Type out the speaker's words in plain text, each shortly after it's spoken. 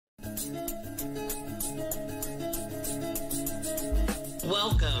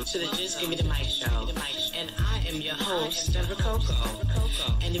Welcome to the Just Give Me the Mic show, and I am your host, Debra Coco.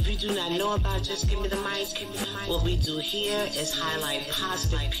 And if you do not know about Just Give Me the Mic, what we do here is highlight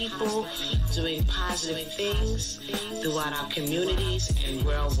positive people doing positive things throughout our communities and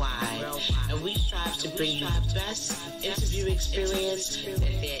worldwide. And we strive to bring you the best interview experience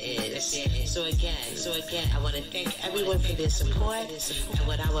that there is. So again, I want to thank everyone for their support. And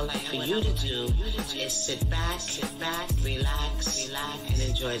what I would like for you to do is sit back, relax, and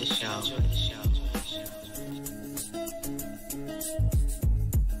enjoy the show.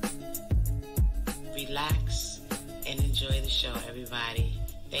 Relax and enjoy the show, everybody.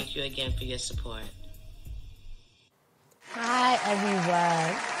 Thank you again for your support. Hi,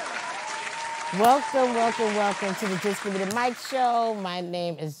 everyone. Welcome to the Just Give Me the Mic show. My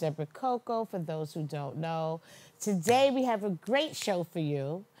name is Debra Coco, for those who don't know. Today, we have a great show for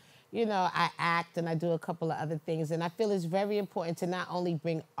you. You know, I act and I do a couple of other things, and I feel it's very important to not only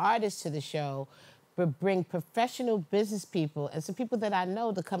bring artists to the show, but bring professional business people and some people that I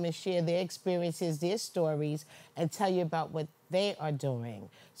know to come and share their experiences, their stories, and tell you about what they are doing.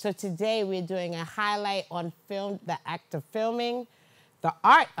 So today we're doing a highlight on film, the act of filming, the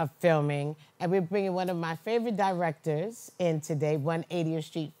art of filming, and we're bringing one of my favorite directors in today. 180th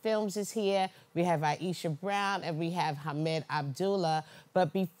Street Filmz is here. We have Iesha Brown and we have Hamid Abdullah.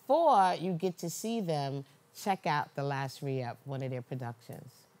 But before you get to see them, check out The Last Re-Up, one of their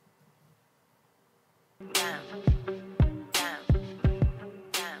productions.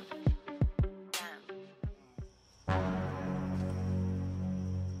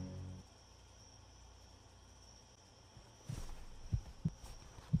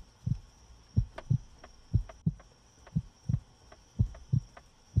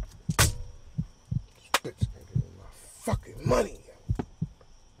 Fucking money.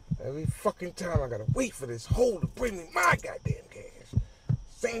 Every fucking time I gotta wait for this hole to bring me my goddamn cash.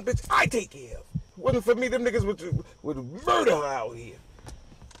 Same bitch I take care of. If it wasn't for me, them niggas would murder her out here.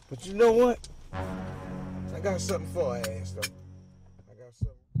 But you know what? I got something for her ass though. I got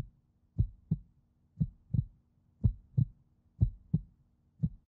something.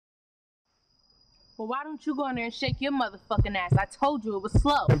 Well, why don't you go in there and shake your motherfucking ass? I told you it was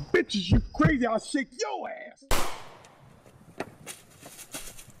slow. And bitches, you crazy, I'll shake your ass.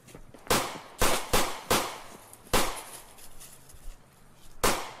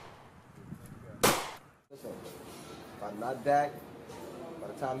 If I'm not back, by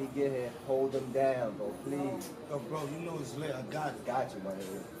the time he get here, hold him down, bro, please. Yo, bro, you know it's lit. I got it. Got you, my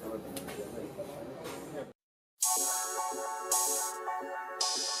nigga.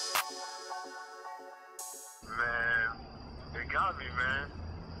 Man, they got me, man.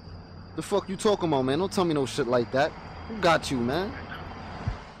 The fuck you talking about, man? Don't tell me no shit like that. Who got you, man?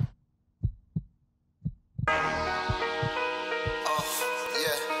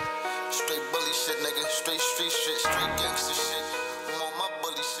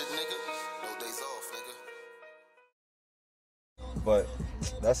 But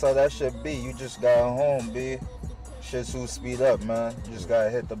that's how that should be. You just got home, B. Shit too speed up, man. You just gotta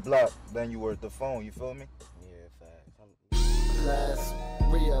hit the block, then you work the phone, you feel me? Yeah, facts. Last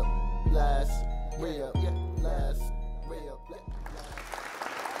re-up, last re-up, yeah, last re-up.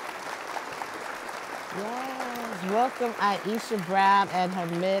 Yes, welcome Iesha Brown and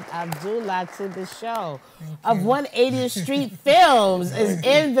Hamid Abdullah to the show. Of 180th Street Filmz is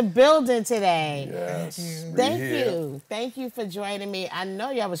in the building today. Yes. Thank you for joining me. I know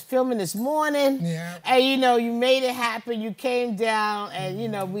y'all was filming this morning. Yeah. And you know, you made it happen. You came down and you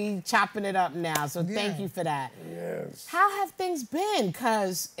know, we chopping it up now. So thank you for that. Yes. How have things been?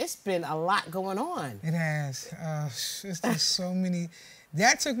 Cause it's been a lot going on. It has. It's just so many.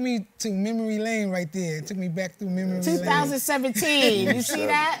 That took me to memory lane right there. It took me back through memory lane. 2017. You see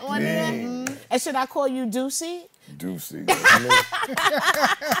that one there? And should I call you Deucey? Deucey.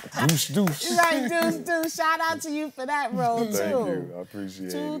 Deuce. You're like Deuce. Shout out to you for that role, too. Thank you. I appreciate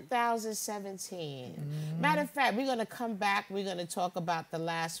it. 2017. Matter of fact, we're going to come back. We're going to talk about The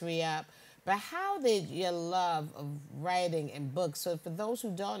Last Re-Up. But how did your love of writing and books, so for those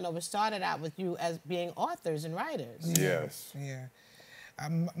who don't know, it started out with you as being authors and writers. Yes. Yeah.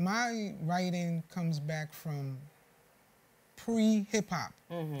 My writing comes back from pre-hip-hop,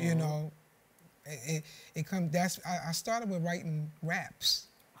 you know. I started with writing raps,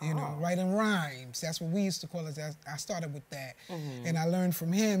 you know, writing rhymes. That's what we used to call it. I started with that. And I learned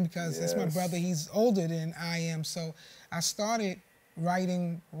from him because that's my brother. He's older than I am. So I started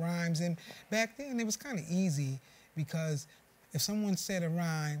writing rhymes. And back then it was kind of easy because if someone said a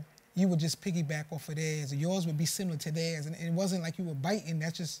rhyme, you would just piggyback off of theirs, or yours would be similar to theirs. And it wasn't like you were biting.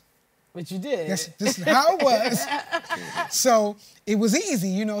 That's just But you did. This is how it was. So it was easy,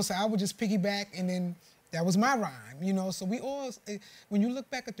 you know, so I would just piggyback and then that was my rhyme, you know. So we all, when you look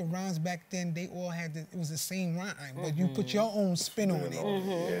back at the rhymes back then, they all had, it was the same rhyme, but you put your own spin on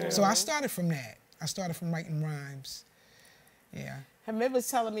it. So I started from that. I started from writing rhymes. Yeah. Hamid was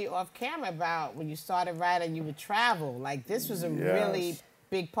telling me off camera about when you started writing, you would travel. Like this was a really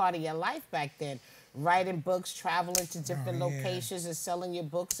big part of your life back then. Writing books, traveling to different locations and selling your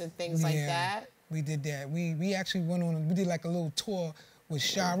books and things like that. We did that. We actually went on, we did like a little tour with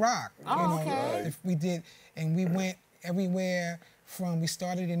Shy Rock. We did, and we went everywhere from, we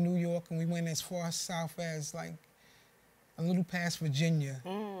started in New York and we went as far south as like a little past Virginia.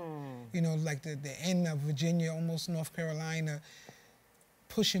 You know, like the end of Virginia, almost North Carolina.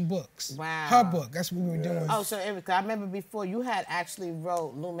 Pushing books. Wow. Her book. That's what we were doing. Oh, so Erica, I remember before you had actually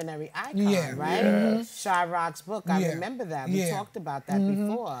wrote Luminary Icon, right? Shy Rock's book. I remember that. We talked about that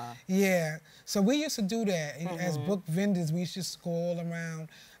before. Yeah. So we used to do that. As book vendors, we used to just go all around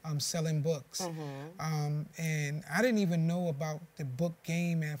selling books. And I didn't even know about the book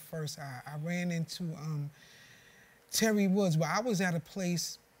game at first. I ran into Terry Woods, where I was at a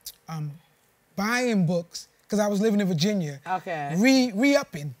place buying books, because I was living in Virginia. Okay.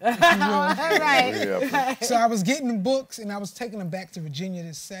 Re-upping. Right. So I was getting books and I was taking them back to Virginia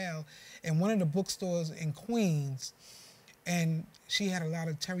to sell. And one of the bookstores in Queens, and she had a lot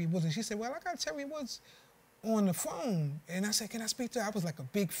of Terry Woods. And she said, well, I got Terry Woods on the phone. And I said, can I speak to her? I was like a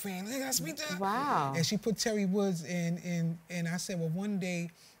big fan. Can I speak to her? Wow. And she put Terry Woods in, and I said, well, one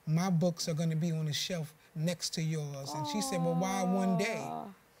day my books are gonna be on the shelf next to yours. And she said, well, why one day?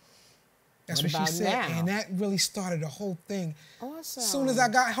 That's what she said, now? And that really started the whole thing. Awesome. As soon as I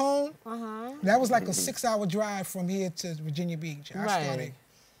got home, that was like a 6-hour drive from here to Virginia Beach. I started.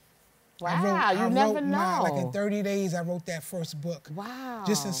 Wow, you never know. Like in 30 days, I wrote that first book. Wow.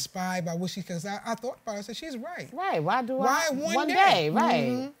 Just inspired by what she, because I thought about it. I said, she's right. Right, why one day? Day,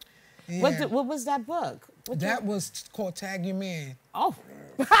 right. Yeah. What was that book? That was called Tag Your Man. Oh.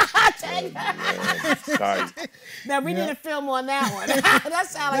 Now we need a film on that one. That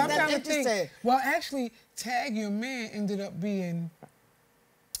sounds like that's interesting. Well, actually, Tag Your Man ended up being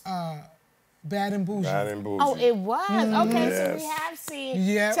Bad and Boujee. Bad and Boujee. Oh, it was? Okay, so we have seen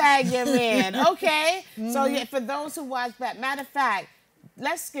Tag Your Man. Okay. So for those who watch that, matter of fact,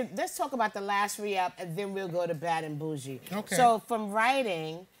 let's talk about the last re-up and then we'll go to Bad and Boujee. Okay. So from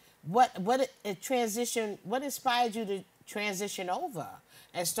writing, what inspired you to transition over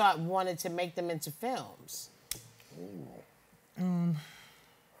and start wanting to make them into films?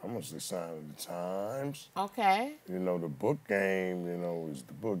 How much they signed at the Times. Okay. You know, the book game, you know, is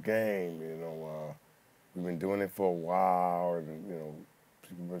the book game. You know, we've been doing it for a while. And, you know,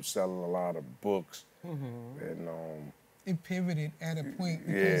 people have been selling a lot of books. And it pivoted at a point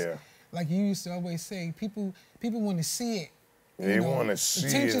because, like you used to always say, people want to see it. They want to see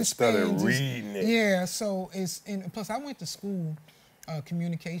it instead of reading it. Yeah, so plus I went to school,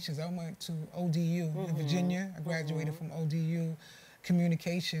 communications. I went to ODU in Virginia. I graduated from ODU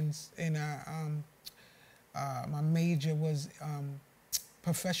communications, and my major was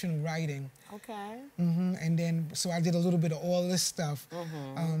professional writing. Okay. And then, so I did a little bit of all this stuff,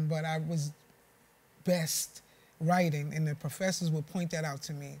 but I was best writing, and the professors would point that out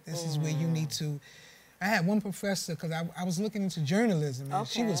to me. This is where you need to. I had one professor, because I was looking into journalism, and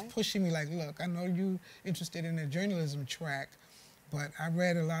she was pushing me like, look, I know you're interested in the journalism track, but I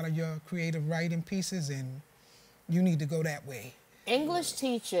read a lot of your creative writing pieces, and you need to go that way. English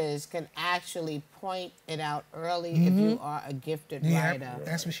teachers can actually point it out early if you are a gifted writer.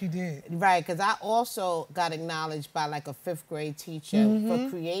 That's what she did. Right, because I also got acknowledged by like a 5th grade teacher for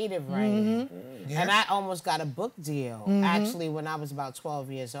creative writing. And I almost got a book deal, actually, when I was about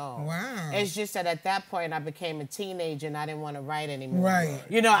 12 years old. Wow. It's just that at that point I became a teenager and I didn't want to write anymore. Right.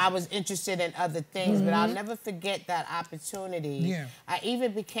 You know, I was interested in other things, but I'll never forget that opportunity. Yeah. I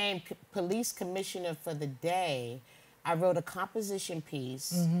even became police commissioner for the day. I wrote a composition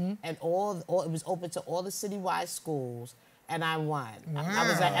piece, and it was open to all the citywide schools, and I won. Wow.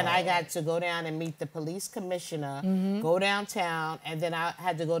 And I got to go down and meet the police commissioner, go downtown, and then I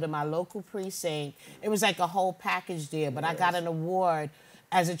had to go to my local precinct. It was like a whole package deal, but I got an award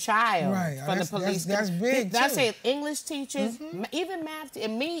as a child from the police. That's big, too. I say English teachers, even math,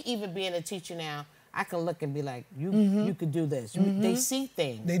 and me even being a teacher now, I can look and be like, you could do this. They see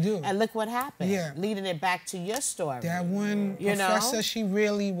things. They do. And look what happened. Yeah. Leading it back to your story. That one professor, she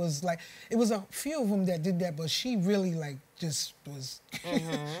really was like, it was a few of them that did that, but she really like just was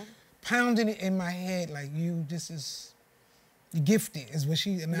pounding it in my head like, you're gifted is what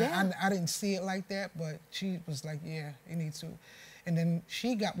she, and I didn't see it like that, but she was like, yeah, you need to. And then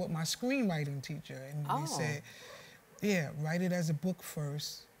she got with my screenwriting teacher, and they said, yeah, write it as a book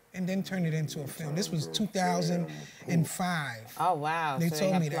first, and then turn it into a film. This was 2005. Oh, wow. They so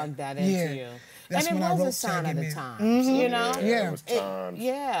told me plugged that. that into you. That's and when it I was wrote a sign of the Tag times, you know? Yeah, it was times.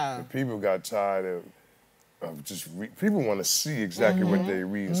 Yeah. People got tired of just people want to see exactly what they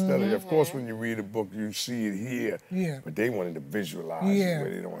read instead of course when you read a book you see it here, but they wanted to visualize it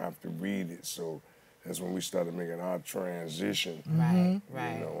where they don't have to read it. So that's when we started making our transition. Right.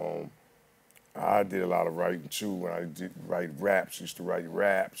 You know, I did a lot of writing too. When I did write raps, used to write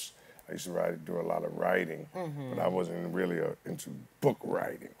raps. I used to do a lot of writing, but I wasn't really into book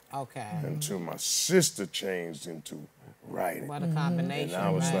writing. Okay. Until my sister changed into writing. What a combination. And I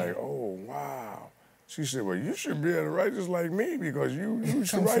was like, oh, wow. She said, well, you should be able to write just like me because you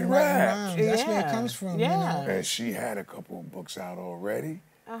should write raps. That's where it comes from. Yeah. You know? And she had a couple of books out already.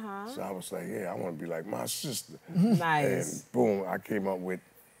 So I was like, yeah, I want to be like my sister. Nice. And boom, I came up with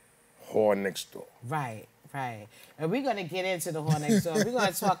Whore Next Door. Right. Right. And we're going to get into the Whore Next Door. We're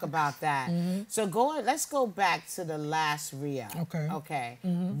going to talk about that. So let's go back to the last re-up. Okay. Okay.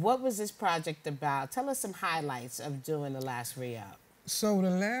 What was this project about? Tell us some highlights of doing the last re-up. So the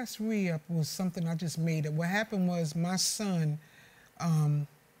last re-up was something I just made up. What happened was my son,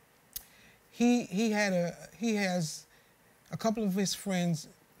 he has a couple of his friends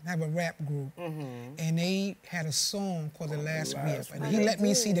have a rap group, and they had a song called The Last Re-Up, and he let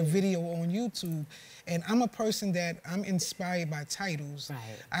me see the video on YouTube. And I'm a person that I'm inspired by titles.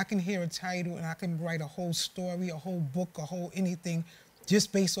 Right. I can hear a title and I can write a whole story, a whole book, a whole anything,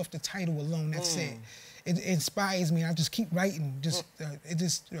 just based off the title alone. That's it. It inspires me. I just keep writing.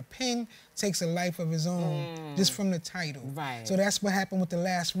 The pen takes a life of its own just from the title. Right. So that's what happened with The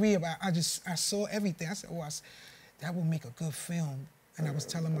Last Re-Up. I saw everything. I said, oh, that would make a good film. And I was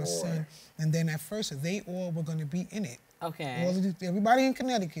telling my son, and then at first they all were going to be in it. Okay. Everybody in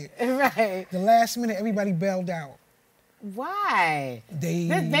Connecticut. Right. The last minute, everybody bailed out. Why?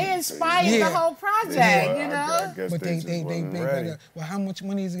 They inspired the whole project, you know? But they well, how much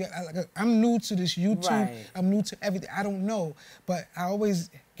money is it? I'm new to this YouTube. Right. I'm new to everything. I don't know. But I always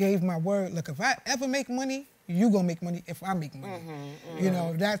gave my word. Look, if I ever make money, you gonna make money if I make money. You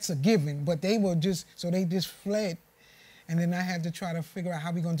know, that's a given. But they just fled. And then I had to try to figure out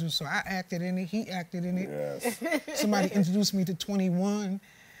how we gonna do it. So I acted in it, he acted in it. Yes. Somebody introduced me to 21,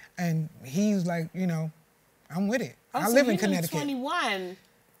 and he's like, you know, I'm with it. I live in Connecticut. 21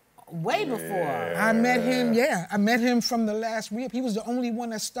 way before. I met him, I met him from The Last Re-Up. He was the only one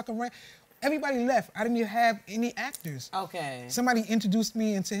that stuck around. Everybody left. I didn't even have any actors. Okay. Somebody introduced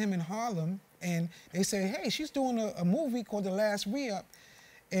me into him in Harlem, and they said, hey, she's doing a movie called The Last Re-Up,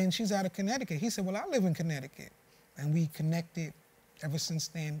 and she's out of Connecticut. He said, well, I live in Connecticut. And we connected ever since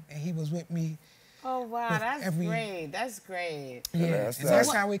then, and he was with me. Oh, wow, that's great. That's great. Yeah,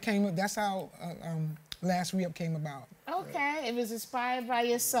 that's how it came up. That's how Last Re-Up came about. Okay, it was inspired by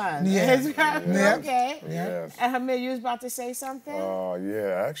your son. Yeah. Okay. Yes. And Hamid, you was about to say something?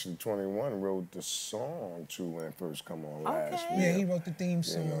 Yeah, actually 21 wrote the song too when it first come on Last Re-Up. Yeah, he wrote the theme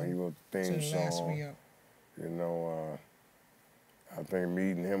song. You know, he wrote the theme song. Last Re-Up. You know, I think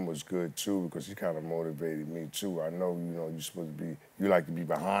meeting him was good too because he kind of motivated me too. I know, you know, you're supposed to be, you like to be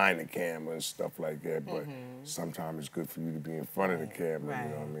behind the camera and stuff like that, but sometimes it's good for you to be in front of the camera, you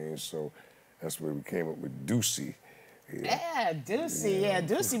know what I mean? So that's where we came up with Deucey. Yeah, Deucey. Yeah,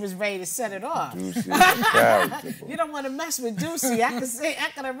 Deucey was ready to set it off. Deucey was character. You don't want to mess with Deucey. I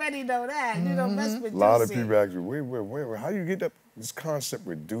can already know that. You don't mess with Deucey. A lot of people ask me, wait, how you get this concept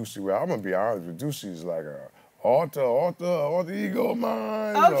with Deucey? Well, I'm gonna be honest with Deucey is like a alter ego of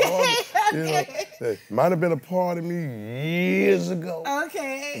mine. Okay, you know, that might have been a part of me years ago.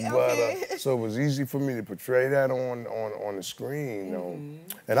 Okay, but, so it was easy for me to portray that on the screen. You know?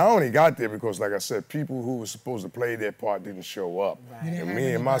 And I only got there because, like I said, people who were supposed to play their part didn't show up. Right. And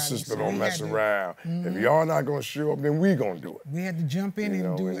me and my sister don't mess around. If y'all not gonna show up, then we gonna do it. We had to jump in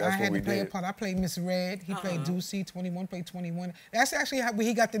and do it. I had to play a part. I played Miss Red. He played Deucey. 21 played 21. That's actually how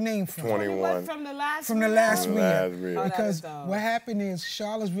he got the name from. 21. From the last Re-Up. Because what happened is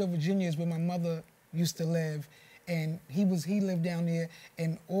Charlottesville, Virginia is where my mother used to live, and he lived down there,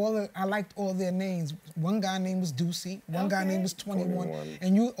 and I liked all their names. One guy name was Deucey, one guy name was 21.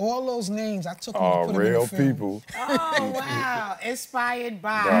 And all those names I took them to put them in the film. People. Oh wow, inspired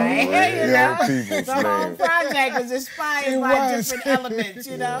by the whole project was inspired by different elements,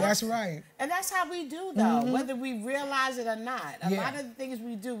 you know. That's right. And that's how we do though, whether we realize it or not. A lot of the things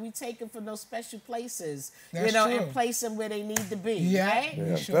we do, we take them from those special places, that's true. And place them where they need to be. Yeah. Right?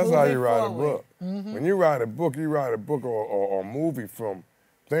 Yes, that's how you write a book. When you write a book, or a movie from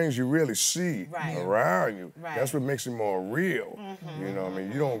things you really see around you. Right. That's what makes it more real. You know what I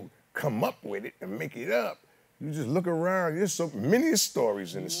mean? You don't come up with it and make it up. You just look around. There's so many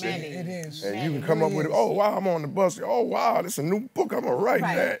stories in the city. It is. And you can come up with it. Oh, wow, I'm on the bus. Oh, wow, this is a new book. I'm going to write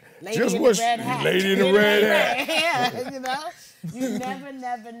that. Lady Just in what the red hat. Lady in the red hat. Yeah, you know? You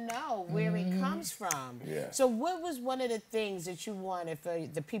never know where it comes from. Yeah. So what was one of the things that you wanted for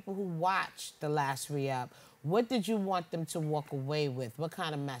the people who watched the last re-up? What did you want them to walk away with? What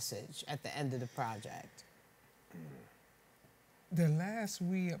kind of message at the end of the project? The last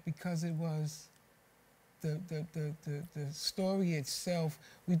re-up, because it was the story itself,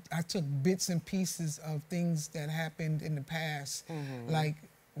 I took bits and pieces of things that happened in the past, like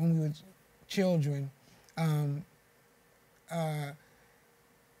when we were children, and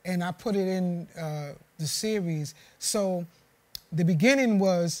I put it in the series. So the beginning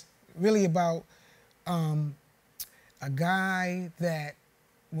was really about a guy that,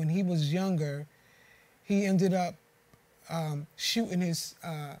 when he was younger, he ended up shooting his,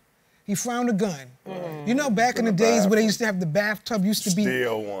 he found a gun. You know, back in the days where they used to have the bathtub used to be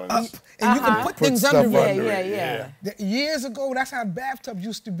Steel ones. up, and you could put things stuff under it. Yeah. Years ago, that's how bathtubs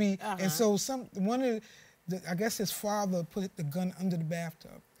used to be. And so I guess his father put the gun under the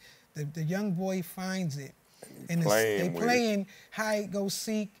bathtub. The young boy finds it, and they playing hide go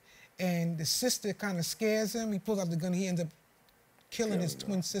seek, and the sister kind of scares him. He pulls out the gun. He ends up killing his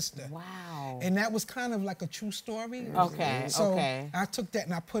twin sister. Wow. And that was kind of like a true story. Okay. So I took that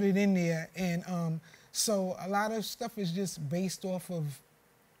and I put it in there, and so a lot of stuff is just based off of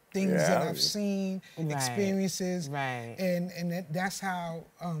things that I've seen, experiences, and that's how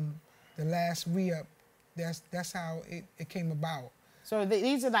the last re-up. That's how it came about. So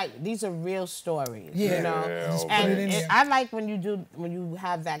these are real stories, yeah. you know. Yeah, and I like when you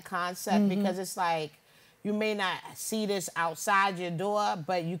have that concept because it's like you may not see this outside your door,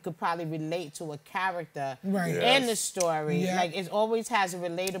 but you could probably relate to a character in the story. Yeah. Like it always has a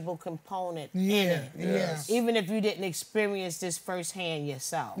relatable component in it. Yes. Even if you didn't experience this firsthand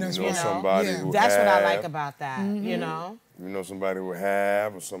yourself. That's You know right. somebody who That's what I have, like about that, you know? You know somebody who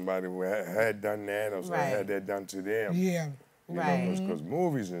have, or somebody who had done that, or somebody had that done to them. Yeah. Because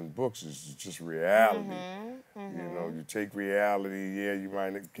movies and books is just reality. You know, you take reality,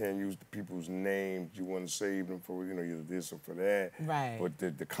 you can't use the people's names. You want to save them for, either this or for that. Right. But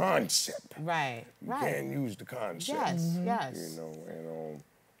the concept. Right. You can't use the concept. Yes, yes. You know, and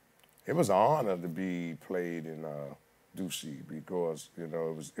it was an honor to be played in Ducey because,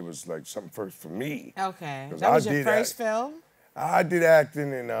 it was like something first for me. Okay. That was your first film? I did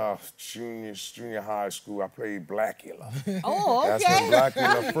acting in junior high school. I played Blackula. Oh, okay. That's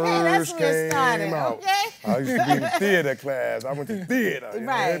when Blackula first came out. Okay. I used to be in the theater class. I went to theater.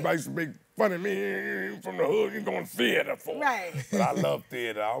 Everybody used to make fun of me from the hood. You going to theater for? Right. But I love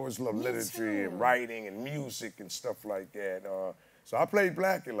theater. I always loved literature and writing and music and stuff like that. So I played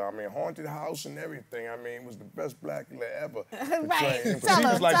Blackula. I mean, haunted house and everything. I mean, it was the best Blackula ever. Right. He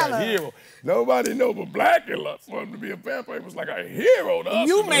was like a hero. Nobody know but Blackula. For him to be a vampire, he was like a hero to us.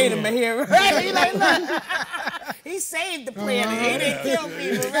 You made him a hero, right? You're like, look, he saved the planet. He didn't kill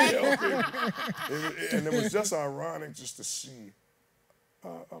people, right? And it was just ironic just to see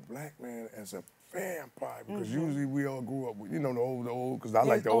a black man as a vampire, because usually we all grew up with, the old, because I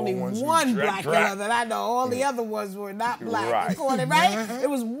like the old ones. There's only one Blackula that I know. All the other ones were not black. Right. You call it, right? It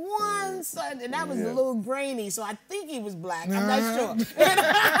was one son, and that was a little grainy, so I think he was black. I'm not sure.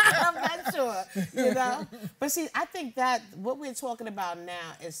 I'm not sure, But see, I think that what we're talking about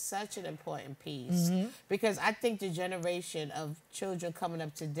now is such an important piece, because I think the generation of children coming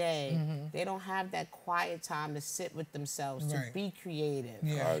up today, they don't have that quiet time to sit with themselves, to be creative.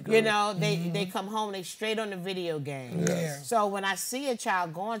 Yeah. They come home, they straight on the video game. Yes. So when I see a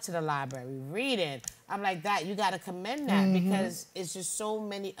child going to the library, reading, I'm like, you got to commend that, because it's just so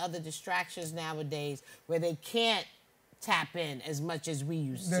many other distractions nowadays where they can't tap in as much as we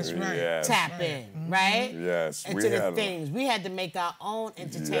used to. That's right. Yes. Tap in, right? Yes. And to the things. We had to make our own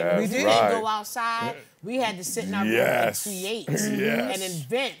entertainment. We didn't go outside. We had to sit in our room and create and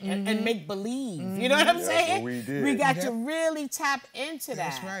invent and make believe. You know what I'm saying? What we did. We got to really tap into that.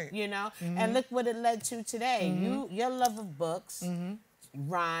 That's right. And look what it led to today. Your love of books,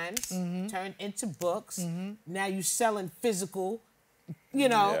 rhymes, turned into books. Now you selling physical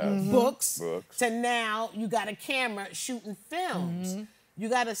books, to now you got a camera shooting films. You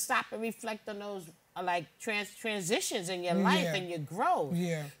got to stop and reflect on those transitions in your life and your growth.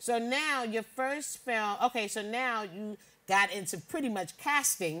 Yeah. So now your first film, so now you got into pretty much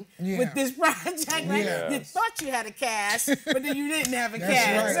casting with this project, right? Yes. You thought you had a cast, but then you didn't have a That's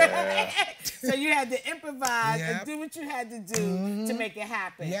cast. right. So you had to improvise and do what you had to do to make it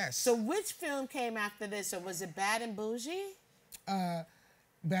happen. Yes. So which film came after this, or was it Bad and Boujee?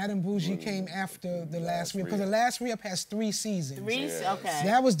 Bad and Boujee came after the last re-up, because the last re-up has 3 seasons. Okay.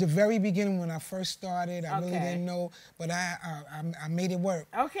 That was the very beginning when I first started. I really didn't know, but I made it work.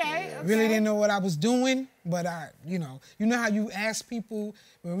 Okay. Really didn't know what I was doing, but you know how you ask people,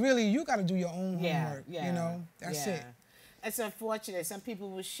 but really you got to do your own homework. You know, that's it. It's unfortunate. Some people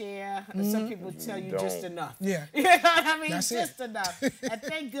will share, some people will tell you just enough. Yeah. You know what I mean? That's just enough. And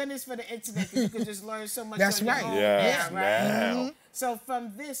thank goodness for the internet, because you can just learn so much That's on your right. own. Yes, Right? now. So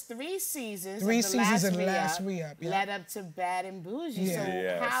from this 3 seasons, 3 of the seasons last of the re-up, last re-up, led up to Bad and Boujee. Yeah. So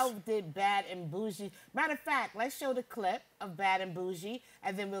Yes. how did Bad and Boujee? Matter of fact, let's show the clip of Bad and Boujee,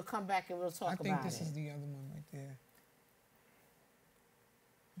 and then we'll come back and we'll talk about it. I think this is the other one right there.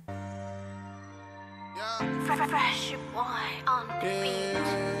 Fresh boy on the beat.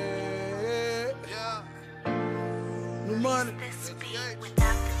 New money. This beat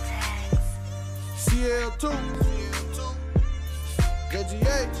without the tags. CL2.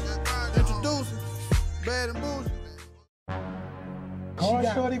 JGA. Introducing. Bad and Boujee. Car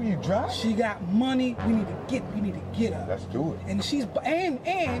shorty when you drive? She got money. We need to get her. Let's do it. And she's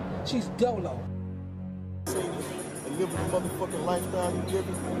dolo. And live the motherfucking lifestyle you give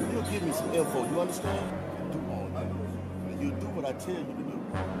me, you'll give me some info, you understand? You do all that. And you do what I tell you to do.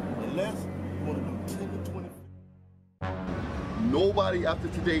 Unless you want to do 10 to 20. Nobody after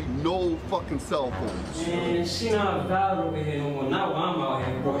today, no fucking cell phones. Man, she not valid over here no more. Not while I'm out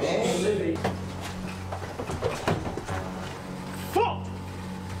here, bro. She ain't living. Fuck!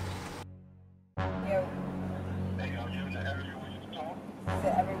 Yo. Is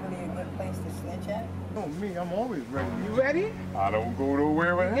it ever really a good place to snitch at? No, me, I'm always ready. You ready? I don't go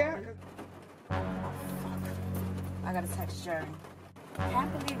nowhere with Yeah. I gotta text Jerry.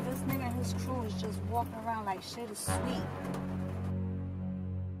 Can't believe this nigga and his crew is just walking around like shit is sweet.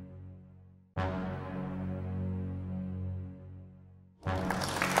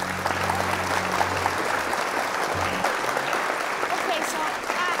 Okay, so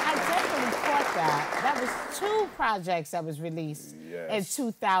I definitely caught that. That was 2 projects that was released in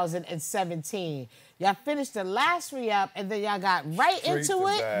 2017. Y'all finished the last re-up, and then y'all got right into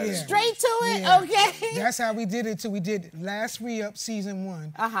it? Straight to it? Yeah. Okay. That's how we did it too. We did last re-up season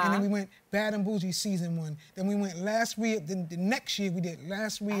 1, and then we went Bad and Boujee season 1. Then we went last re-up. Then the next year we did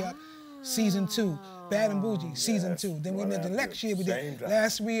last re-up season 2, Bad and Boujee season 2. Then we did the next year we did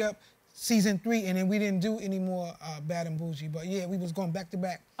last re-up season 3, and then we didn't do any more Bad and Boujee. But yeah, we was going back to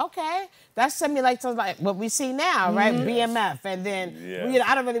back. Okay, that's something like what we see now, right? BMF, and then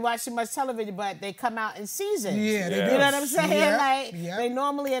I don't really watch too much television, but they come out in seasons. Yeah, they do. You know what I'm saying? Yeah. Like they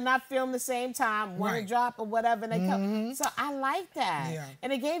normally are not filmed the same time, one drop or whatever, and they come. So I like that,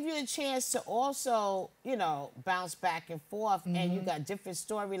 and it gave you a chance to also, you know, bounce back and forth, and you got different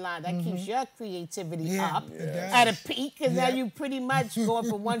storylines that keeps your creativity up at a peak, because now you pretty much going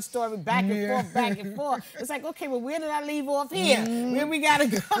from one story back and forth, back and forth. It's like, okay, well, where did I leave off here? Where we gotta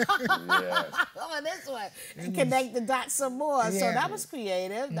go? Going this way and connect the dots some more. So that was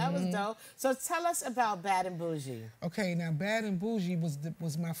creative. That was dope. So tell us about Bad and Boujee. Okay, now Bad and Boujee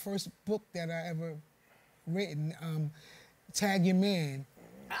was my first book that I ever written. Tag Your Man.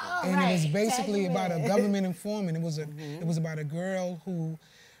 Oh, and it was basically about a government informant. It was about a girl who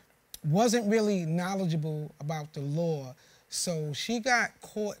wasn't really knowledgeable about the law. So she got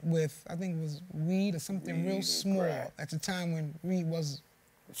caught with, I think it was weed or something real small at the time when weed was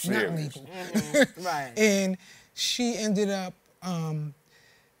not legal. Right. And she ended up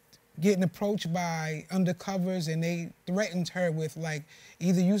getting approached by undercovers, and they threatened her with, like,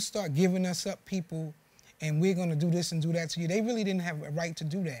 either you start giving us up people and we're gonna do this and do that to you. They really didn't have a right to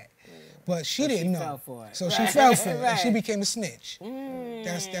do that. But she didn't know. Fell for it. So she fell for it, and she became a snitch.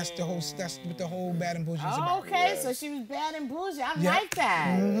 That's what the whole Bad and Boujee is about. Okay, so she was Bad and Boujee. I like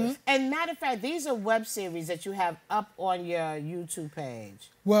that. And matter of fact, these are web series that you have up on your YouTube page.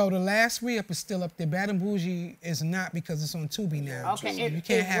 Well, the last re-up is still up there. Bad and Boujee is not, because it's on Tubi now. Okay, you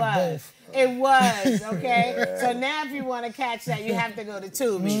can't have both. It was, okay? So now if you want to catch that, you have to go to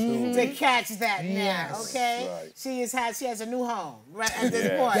Tubi to catch that now, okay? Right. She has a new home right at this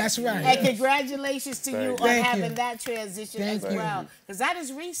point. That's right. And congratulations to you on Thank having you. that transition as well. Because that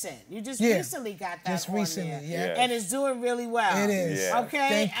is recent. You just recently got that Just on recently, there. And it's doing really well. It is. Yeah.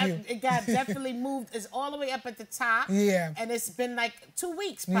 Okay? Thank you. It got definitely moved. It's all the way up at the top. Yeah. And it's been like 2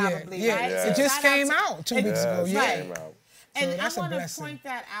 weeks probably, right? It just came out 2 weeks ago. Right. And that's I a want to blessing. point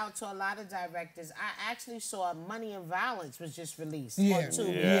that out to a lot of directors. I actually saw Money and Violence was just released Yeah. on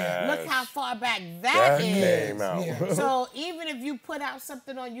Tubi. Yes. Look how far back that is. came out. Yeah. So even if you put out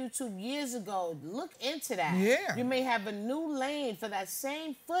something on YouTube years ago, look into that. Yeah. You may have a new lane for that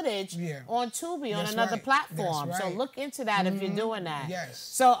same footage Yeah. on Tubi, on That's another right. platform. That's So right. look into that if you're doing that. Yes.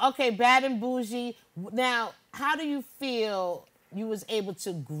 So, okay, Bad and Boujee. Now, how do you feel you was able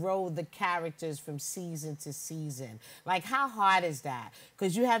to grow the characters from season to season? Like, how hard is that?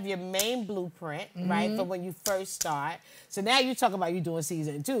 Because you have your main blueprint, right, for when you first start. So now you talk about you doing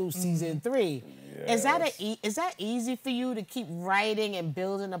season 2, season 3. Is that easy for you to keep writing and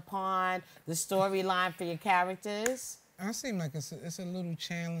building upon the storyline for your characters? I seem like it's a little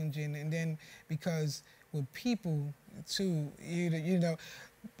challenging, and then because with people too, you know,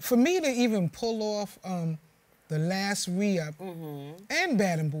 for me to even pull off the last re-up and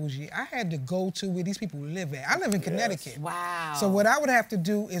Bad and Boujee, I had to go to where these people live at. I live in Connecticut. Wow. So what I would have to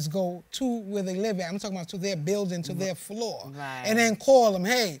do is go to where they live at. I'm talking about to their building, to their floor. Right. And then call them,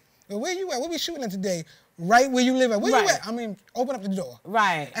 hey, where you at? What we shooting at today? Right where you live at. Where you at? I mean, open up the door.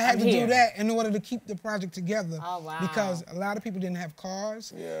 Right. I had I'm to here. do that in order to keep the project together. Oh, wow. Because a lot of people didn't have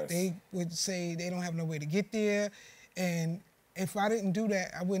cars. Yes. They would say they don't have no way to get there. And if I didn't do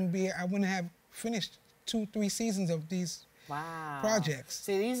that, I wouldn't have finished 2-3 seasons of these projects.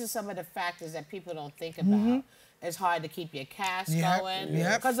 See, these are some of the factors that people don't think about. It's hard to keep your cast going.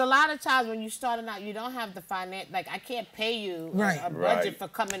 Because a lot of times when you're starting out, you don't have the finance. Like, I can't pay you a budget for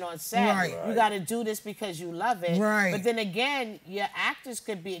coming on set. You got to do this because you love it. But then again, your actors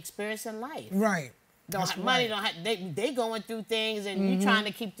could be experiencing life. Don't have money, they going through things, and you trying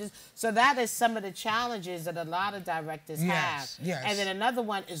to keep this. So that is some of the challenges that a lot of directors have. And then another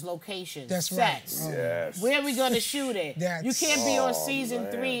one is locations. Sets. Where are we going to shoot it? You can't be on season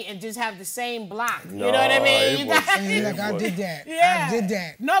 3 and just have the same block. You know what I mean? I did that. I did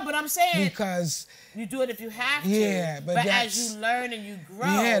that. No, but I'm saying because you do it if you have to. But as you learn and you grow,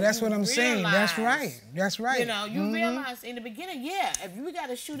 that's what I'm saying. That's right. That's right. You know, you realize in the beginning, if we got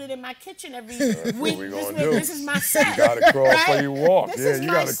to shoot it in my kitchen every week. This is my set. You gotta crawl before you walk. This is you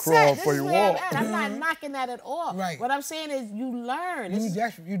my gotta crawl before you walk. I'm not knocking that at all. What I'm saying is you learn. You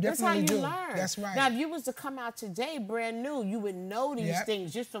definitely That's how you do. learn. That's right. Now, if you was to come out today brand new, you would know these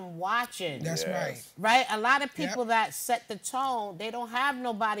things just from watching. That's right. Right? A lot of people that set the tone, they don't have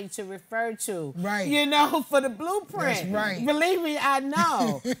nobody to refer to. Right. You know, for the blueprint. That's right. Believe me, I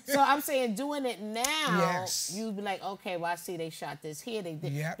know. So I'm saying doing it now, you'd be like, okay, well, I see they shot this here. They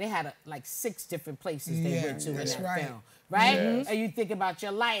did. They had like 6 different places they went to in that film. Right? And you think about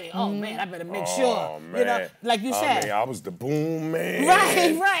your lighting. Oh, man, I better make sure. Man. You know, like you said. I was the boom man.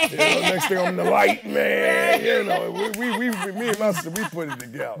 Right. You know, next thing I'm the light man. You know, me and my sister, we put it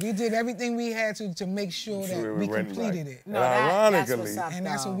together. We did everything we had to make sure that we completed it. And ironically,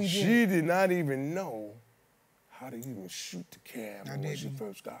 that's what we did. She did not even know how to even shoot the camera when she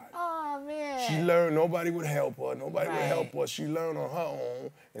first got it. Oh, man. She learned, nobody would help her. Nobody would help her. She learned on her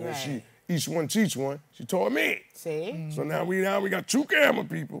own. And then she, each one teach one, she taught me. See? So now we got 2 camera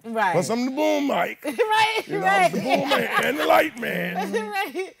people. Right. Plus I'm the boom mic. You know, I'm the boom man and the light man.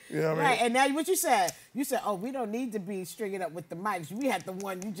 Right. You know what I mean? Right, and now what you said? You said, oh, we don't need to be stringing up with the mics. We had the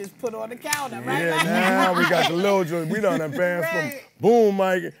one you just put on the counter, right? Yeah, now we got the little joint. We done advanced from boom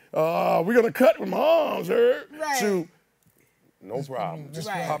mic. We're going to cut with my arms, heard? To no problem. Just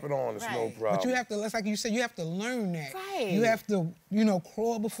pop it on. It's no problem. But you have to, that's like you said, you have to learn that. Right. You have to, you know,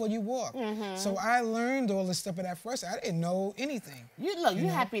 crawl before you walk. So I learned all this stuff, but at first I didn't know anything. You're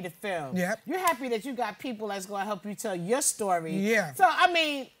happy to film. You're happy that you got people that's going to help you tell your story. So, I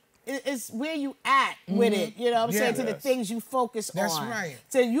mean, it's where you at with it, you know what I'm saying, to the things you focus on. That's right.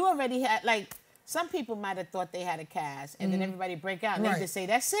 So you already had, like, some people might have thought they had a cast, and then everybody break out, and they just say,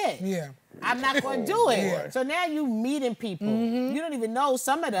 that's it. I'm not going to do it. So now you meeting people. You don't even know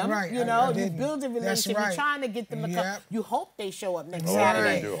some of them. You know, you build a relationship. You're trying to get them to come. You hope they show up next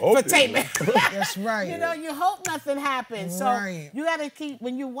Saturday for taping. That's right. You know, you hope nothing happens. So you got to keep,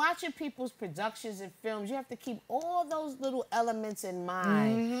 when you're watching people's productions and films, you have to keep all those little elements in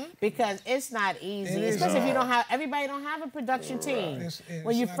mind because it's not easy. Especially if you don't have, everybody don't have a production team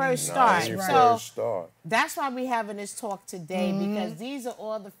when you first start. So that's why we're having this talk today because these are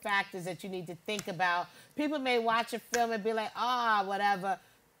all the factors that you need to think about. People may watch a film and be like, whatever,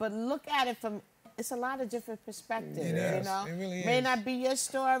 but look at it from, it's a lot of different perspectives, you know? It really May not be your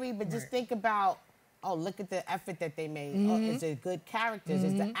story, but just think about, oh, look at the effort that they made. Oh, is it good characters?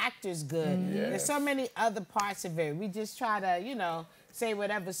 Is the actors good? There's so many other parts of it. We just try to, you know, say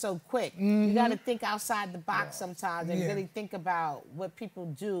whatever so quick. You got to think outside the box sometimes and really think about what people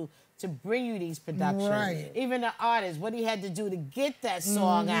do to bring you these productions. Right. Even the artist, what he had to do to get that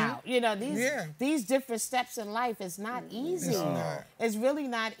song out. You know, these different steps in life is not easy. It's really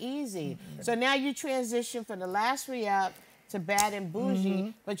not easy. So now you transition from the last re-up to Bad and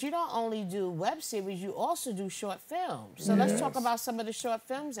Boujee, but you don't only do web series, you also do short films. So let's talk about some of the short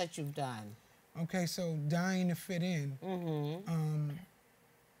films that you've done. Okay, so Dying to Fit In.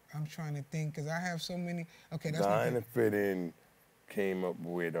 I'm trying to think, because I have so many. Okay, that's Dying to Fit In came up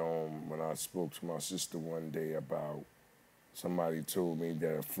with when I spoke to my sister one day about somebody told me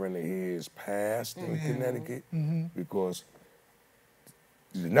that a friend of his passed in Connecticut because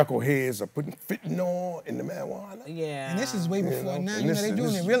the knuckleheads are putting fentanyl in the marijuana. Yeah. And this is way before now. You know, they're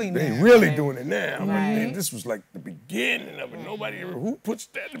doing it really now. They really doing it now. But this was like the beginning of it. Nobody ever, who puts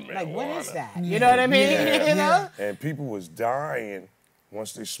that in marijuana? Like, what is that? You know what I mean? You know? And people was dying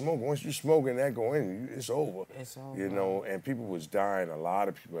once they smoke. Once you smoking that go in, it's over. It's over. You know, and people was dying. A lot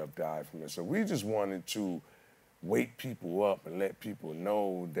of people have died from it. So we just wanted to wake people up and let people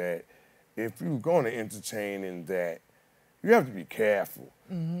know that if you're going to entertain in that, you have to be careful.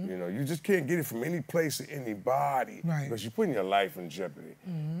 You know, you just can't get it from any place or anybody because you're putting your life in jeopardy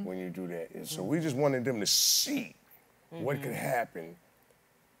when you do that. And so we just wanted them to see what could happen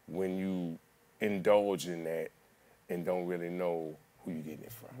when you indulge in that and don't really know who you're getting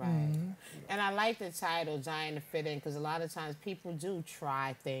it from. Right. And I like the title, Dying to Fit In, because a lot of times people do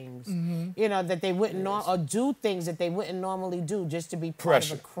try things, you know, that they wouldn't or do things that they wouldn't normally do just to be part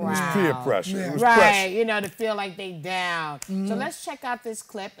of a crowd. It was peer pressure. It was right, pressure. you know, to feel like they down. So let's check out this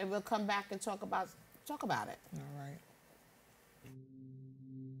clip and we'll come back and talk about it. All right.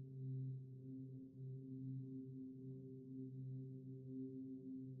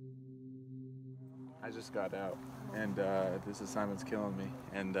 I just got out, and this assignment's killing me,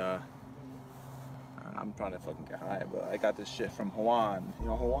 and I'm trying to fucking get high, but I got this shit from Juan. You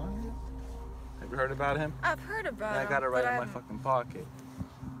know who Juan is? Have you heard about him? I've heard about him. I got it right in my fucking pocket.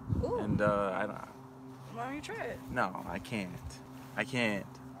 Ooh. And I don't. Why don't you try it? No, I can't. I can't.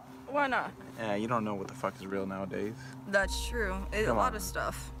 Why not? Yeah, you don't know what the fuck is real nowadays. That's true. A lot of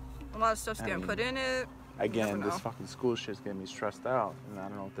stuff. A lot of stuff's getting put in it. Again, this fucking school shit's getting me stressed out, and I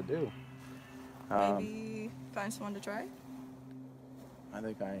don't know what to do. Maybe find someone to try it? I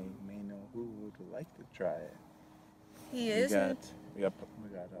think I may know who would like to try it. He is? We got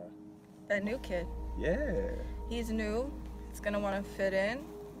that new kid. Yeah. He's new. He's gonna want to fit in.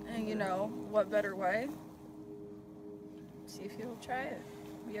 And you know, what better way? See if he'll try it.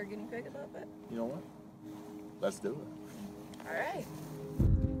 Be our guinea pig a little bit. You know what? Let's do it. All right.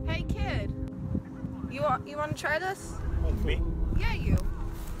 Hey kid, you want to try this? Me? Yeah, you.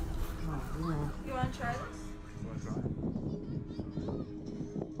 You want to try this?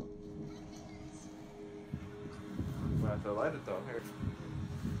 I have to light it though. Here.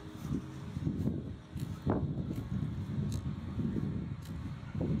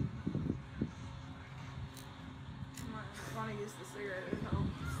 Want to use the cigarette? It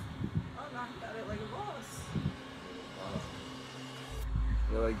helps. Oh no, you got it like a boss.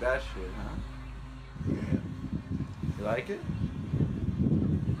 You like that shit, huh? Yeah. You like it?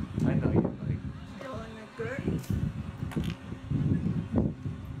 I know you like it. Feeling it good?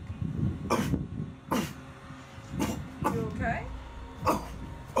 You okay?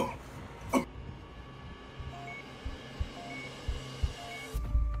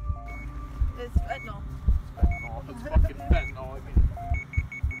 It's fentanyl. Fentanyl. It's fucking fentanyl. I mean.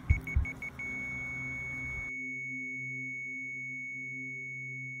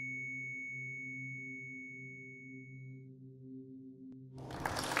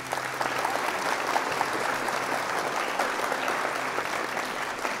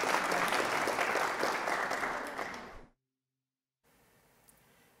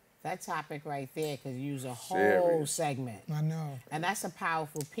 That topic right there could use a whole segment. I know. And that's a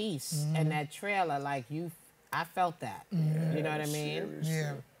powerful piece. And that trailer, like I felt that. You know what I mean?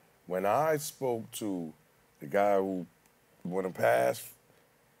 Yeah. When I spoke to the guy who went to pass,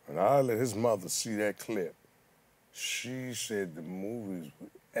 and I let his mother see that clip, she said the movies were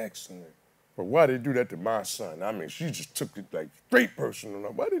excellent. But why they do that to my son? I mean, she just took it like straight personal.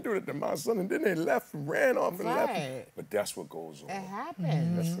 Why they do that to my son? And then they left and ran off and left him. But that's what goes on. It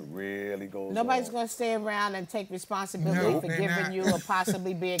happens. That's what really goes on. Nobody's going to stay around and take responsibility for giving you or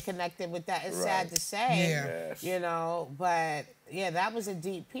possibly being connected with that. It's sad to say, you know, but yeah, that was a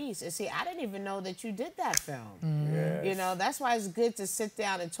deep piece. And see, I didn't even know that you did that film. You know, that's why it's good to sit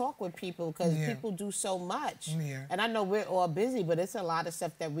down and talk with people because people do so much. And I know we're all busy, but it's a lot of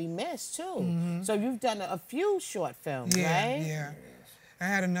stuff that we miss too. So you've done a few short films, right? Yeah. I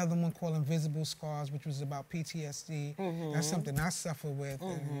had another one called Invisible Scars, which was about PTSD. That's something I suffer with,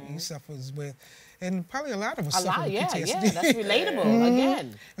 and he suffers with. And probably a lot of us suffer with PTSD. Yeah, that's relatable,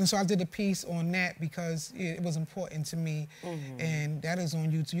 again. And so I did a piece on that because it was important to me, and that is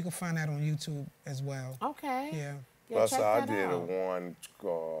on YouTube. You can find that on YouTube as well. Okay. Yeah. Plus, I did one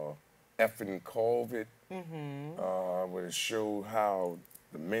called Effing COVID, where it showed how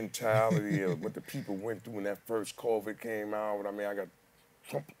the mentality of what the people went through when that first COVID came out. I mean, I got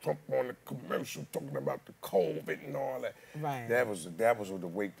Trump on the commercial talking about the COVID and all that. Right. That was what the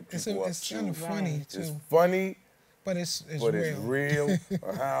wake the people up It's to. kind of funny too. It's funny, but it's real.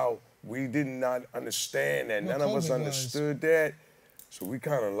 How we did not understand that. None of us understood that. So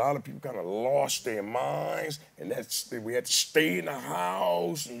a lot of people kind of lost their minds, and we had to stay in the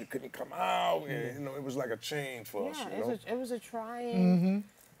house, and you couldn't come out, and it was like a change for us. It was a trying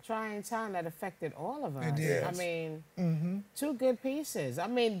time that affected all of us. It did. I mean, two good pieces. I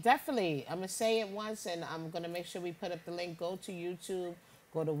mean, definitely. I'm gonna say it once, and I'm gonna make sure we put up the link. Go to YouTube,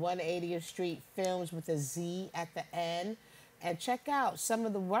 go to 180th Street Films with a Z at the end, and check out some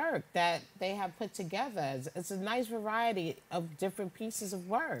of the work that they have put together. It's a nice variety of different pieces of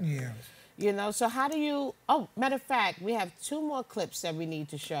work. Yeah. You know, so how do you, matter of fact, we have 2 more clips that we need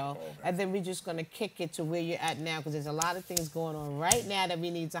to show, and then we're just gonna kick it to where you're at now, because there's a lot of things going on right now that we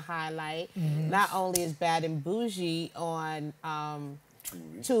need to highlight. Not only is Bad and Boujee on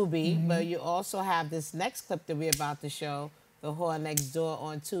Tubi, but you also have this next clip that we're about to show, The Whore Next Door,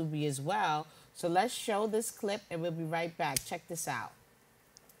 on Tubi as well. So let's show this clip, and we'll be right back. Check this out.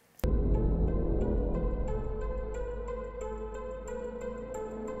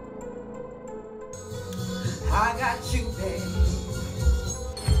 I got you, babe.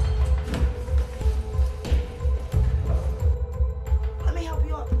 Let me help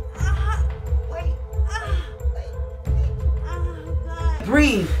you up. Wait. God.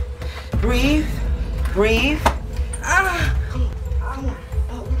 Breathe. Breathe. Breathe. Come on.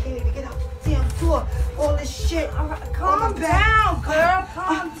 Oh, we can't even get out the damn floor. All this shit. All right, calm down, girl.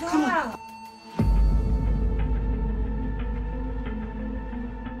 Calm down.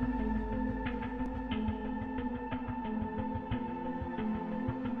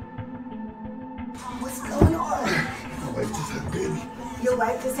 What's going on? My wife just had a baby. Your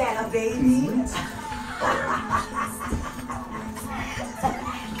wife just had a baby?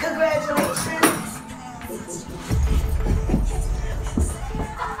 Congratulations.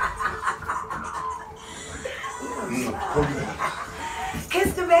 Kiss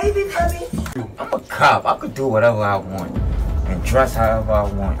the baby for me. I'm a cop. I could do whatever I want and dress however I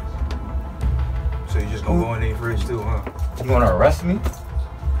want. So you just gonna go in there fridge too, huh? You gonna arrest me?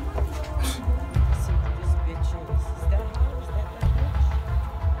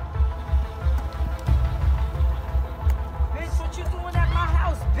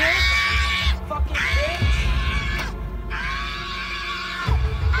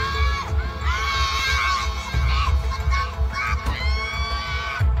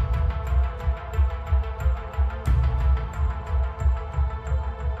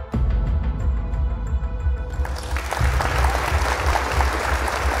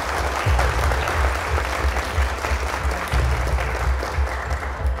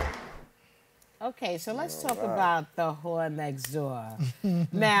 Okay, so let's talk about The Whore Next Door.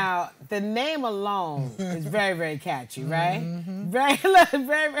 Now, the name alone is very, very catchy, right? Very,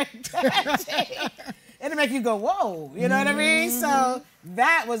 very catchy. It'll make you go, whoa, you know what I mean? So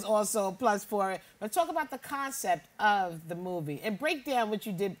that was also a plus for it. But talk about the concept of the movie and break down what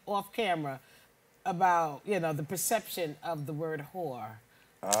you did off camera about, you know, the perception of the word whore.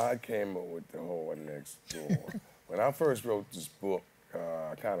 I came up with The Whore Next Door. When I first wrote this book,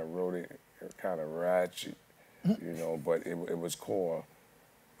 I kind of wrote it kind of ratchet, you know, but it was called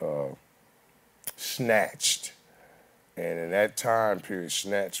Snatched. And in that time period,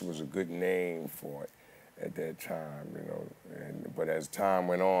 Snatched was a good name for it at that time, you know. But as time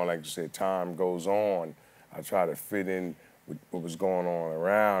went on, like you said, time goes on, I try to fit in with what was going on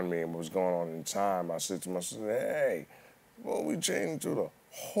around me and what was going on in time. I said to myself, hey, well, we changed to The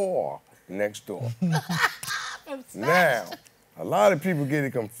Whore Next Door. Now, a lot of people get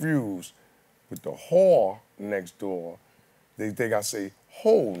it confused with The Whore Next Door. They think I say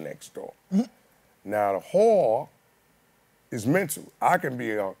hole next door. Now, the whore is mental. I can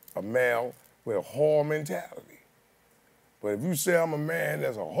be a male with a whore mentality. But if you say I'm a man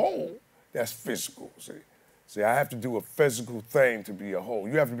that's a hoe, that's physical, See, I have to do a physical thing to be a hoe.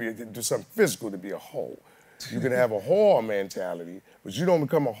 You have to do something physical to be a hoe. You can have a whore mentality, but you don't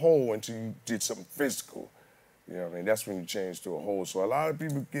become a hoe until you did something physical. You know what I mean? That's when you change to a hoe. So a lot of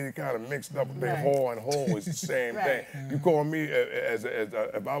people get it kind of mixed up. They whore and hoe is the same thing. You call me,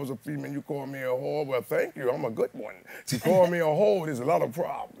 if I was a female, you call me a whore, well, thank you, I'm a good one. If you call me a hoe, there's a lot of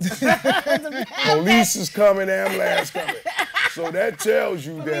problems. Police is coming, ambulance coming. So that tells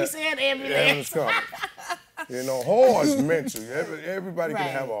you Police that and ambulance coming. You know, whore is mental. Everybody can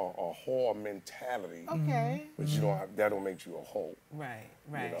have a whore mentality. Okay. But you don't have, that don't make you a hoe. Right.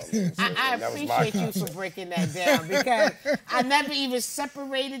 You know what I mean? So, I appreciate you for breaking that down because I never even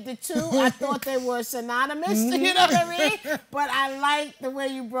separated the two. I thought they were synonymous, you know what I mean? But I like the way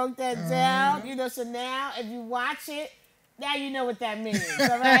you broke that down, you know, so now if you watch it, now you know what that means,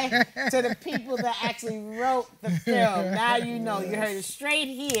 all right? To the people that actually wrote the film, now you know. You heard it straight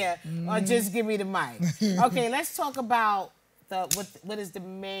here or Just Give Me the Mic. Okay, let's talk about what is the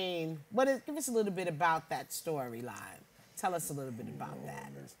main, give us a little bit about that storyline. Tell us a little bit about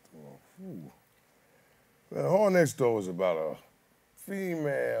that. The Whore Next Door is about a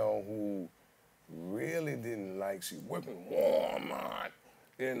female who really didn't like, she worked in Walmart.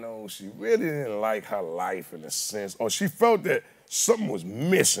 You know, she really didn't like her life in a sense, or she felt that something was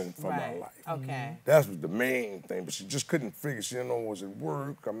missing from her life. Okay. That was the main thing, but she just couldn't figure. She didn't know, was it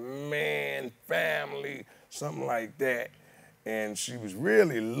work, a man, family, something like that. And she was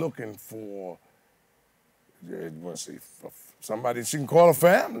really looking for, somebody she can call a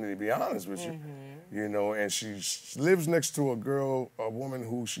family, to be honest with you. You know, and she lives next to a woman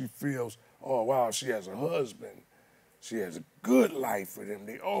who she feels, oh, wow, she has a husband. She has a good life with him.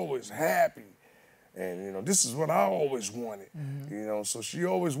 They always happy. And, you know, this is what I always wanted. You know, so she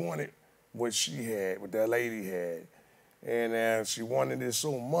always wanted what she had, what that lady had. And she wanted it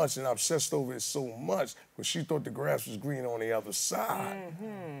so much and obsessed over it so much because she thought the grass was green on the other side.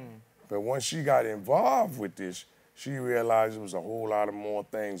 But once she got involved with this, she realized there was a whole lot of more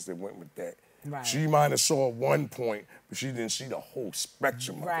things that went with that. Right. She might have saw one point, but she didn't see the whole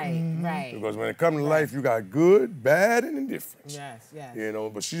spectrum of it. Right. Because when it comes to life, you got good, bad, and indifference. Yes. You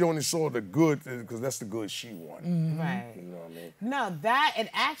know, but she only saw the good because that's the good she wanted. Right. You know what I mean? No, that, and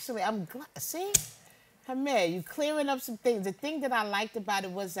actually, I'm glad, see? Hamid, you clearing up some things. The thing that I liked about it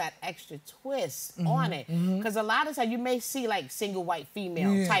was that extra twist on it. Because a lot of times you may see like single white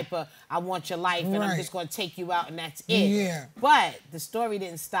female type of, I want your life and I'm just going to take you out and that's it. Yeah. But the story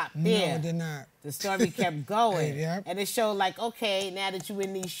didn't stop there. No, it did not. The story kept going. And it showed like, okay, now that you're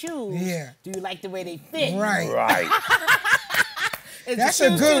in these shoes, do you like the way they fit? Right. That's a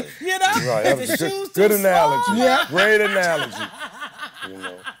good, you know? Right, that was a good analogy. Great analogy. You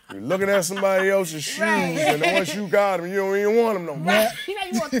know, you're looking at somebody else's shoes, and once you got them, you don't even want them no more. You know,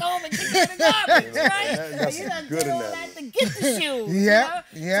 you want to throw them and kick them in the garbage, right? That's you done good did all analogy. that to get the shoes. You know?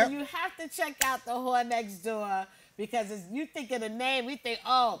 So you have to check out The Whore Next Door because as you think of the name, we think,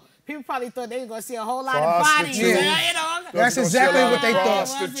 oh, people probably thought they were going to see a whole lot of bodies. You know? That's exactly what they thought.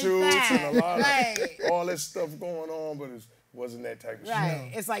 Prostitutes and a lot of all this stuff going on, but it wasn't that type of shit.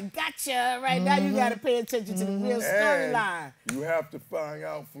 Right. It's like, gotcha. Right now you got to pay attention to the real storyline. You have to find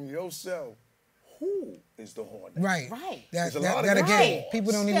out from yourself who is the whore. Right. There's a That lot of again,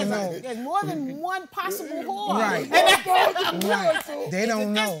 people don't even know. There's more than one possible whore. Right. They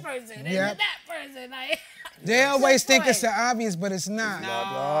don't know. This person, that person. They always think it's the obvious, but it's not. It's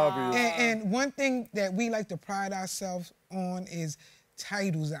not the obvious. And one thing that we like to pride ourselves on is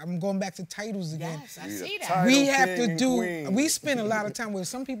titles. I'm going back to titles again. Yes, I see that. We have to do, we spend a lot of time where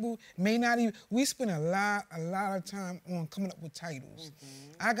some people may not even, we spend a lot of time on coming up with titles.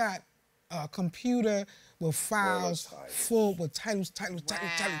 I got a computer with files full with titles. It's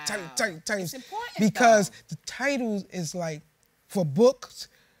important, because the titles is like, for books,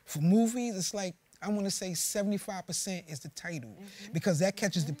 for movies, it's like, I want to say 75% is the title because that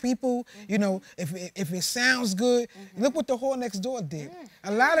catches the people. You know, if it sounds good, look what The Whore Next Door did.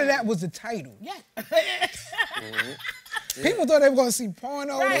 A lot of that was the title. People thought they were going to see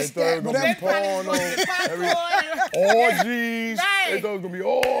porno. They thought it was going to be porno, orgies. They thought it was going to be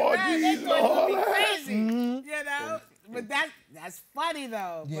orgies. They thought it was going to be crazy, you know? But that's funny,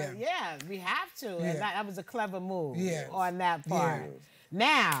 though. But yeah, we have to. And that was a clever move on that part.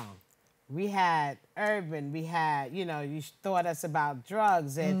 Now, we had urban, we had, you know, you taught us about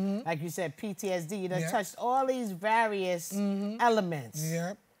drugs and, like you said, PTSD. You done touched all these various elements.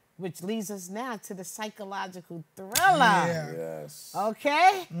 Which leads us now to the psychological thriller. Yes.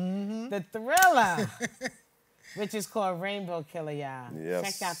 Okay? The thriller, which is called Rainbow Killer, y'all.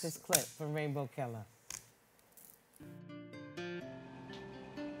 Yes. Check out this clip from Rainbow Killer.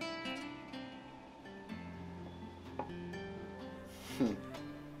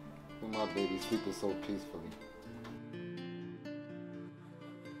 My baby sleeping so peacefully.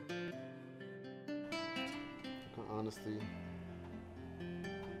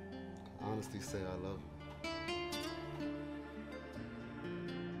 honesty say I love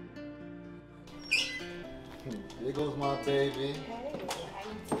you. There goes my baby. Hey, how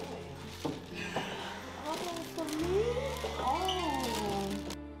you doing? Oh, for me? Oh.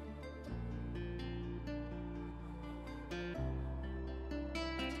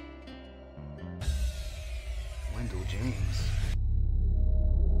 Wendell James.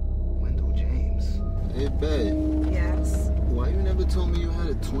 Hey, babe. Yes. Why you never told me you had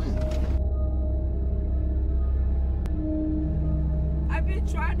a twin? I've been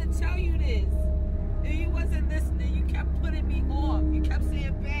trying to tell you this. And you wasn't listening. You kept putting me off. You kept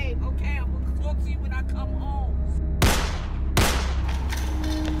saying, babe, okay, I'm going to talk to you when I come home.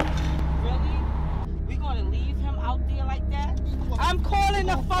 Really? We going to leave him out there like that? I'm calling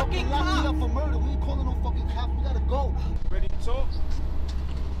the fucking cops. Up for murder. We ain't calling no fucking cops. We gotta go. Ready to talk?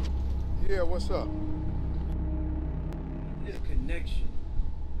 Yeah, what's up? There's a connection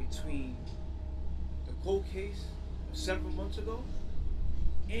between the cold case of several months ago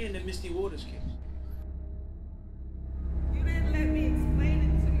and the Misty Waters case. You didn't let me explain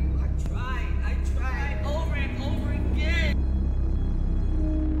it to you. I tried over and over again.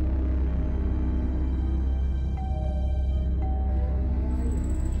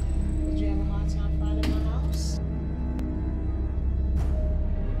 Did you have a hard time finding my house?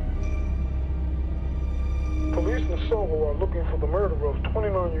 Police in Soho are looking for the murderer of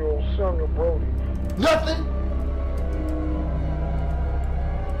 29-year-old Samuel Brody. Nothing!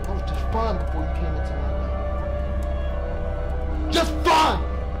 I was just fine before you came into my life. Just fine!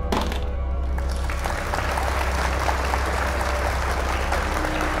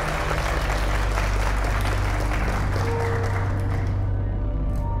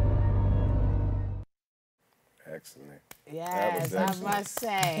 Excellent. Yes, I must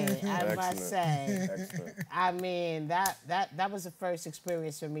say. I must say. Excellent. I mean, that was the first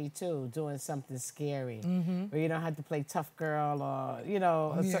experience for me too, doing something scary, where you don't have to play tough girl or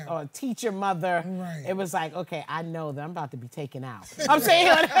or teacher mother. Right. It was like, okay, I know that I'm about to be taken out. I'm saying,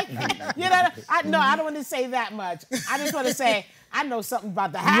 I don't want to say that much. I just want to say I know something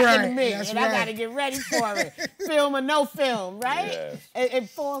about to happen to me, and I got to get ready for it. Film or no film, right? Yes. It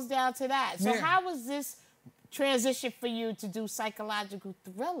falls down to that. So Yeah. how was this transition for you to do psychological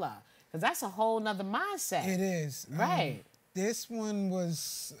thriller? Because that's a whole nother mindset. It is. Right. This one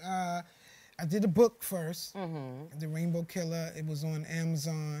was, I did a book first, The Rainbow Killer. It was on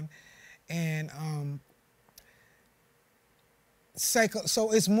Amazon. And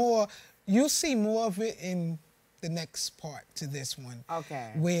so it's more, you'll see more of it in the next part to this one.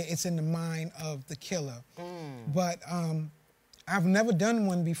 Okay. Where it's in the mind of the killer. But I've never done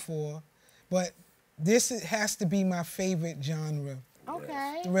one before, but this has to be my favorite genre.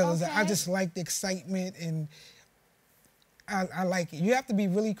 Okay. Thrillers. Okay. I just like the excitement, and I like it. You have to be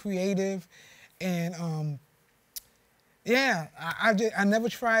really creative, and yeah, I never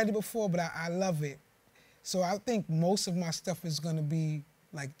tried it before, but I love it. So I think most of my stuff is gonna be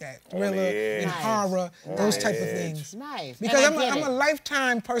like that, thriller and horror, those type of things. Nice. Because I'm a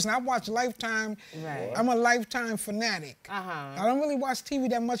Lifetime person. I watch Lifetime. Right. I'm a Lifetime fanatic. I don't really watch TV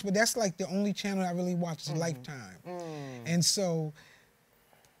that much, but that's like the only channel I really watch is Lifetime. And so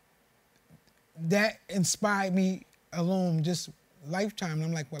that inspired me alone, just Lifetime. And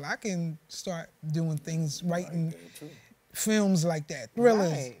I'm like, well, I can start doing things, writing films like that,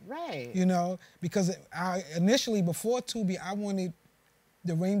 thrillers. Right. You know, because I initially, before Tubi, I wanted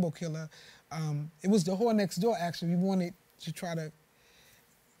The Rainbow Killer. It was The Whore Next Door, actually. We wanted to try to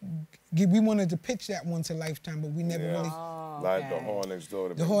we wanted to pitch that one to Lifetime, but we never really. Like The Whore Next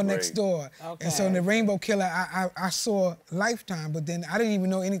Door. The Whore Next Door. Okay. And so in The Rainbow Killer, I saw Lifetime, but then I didn't even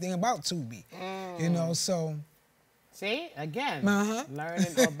know anything about Tubi. You know, so. See, again, Uh-huh.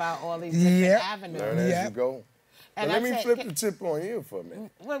 learning about all these different avenues. Learn as you go. And But let I'm me saying- flip the tip on you for a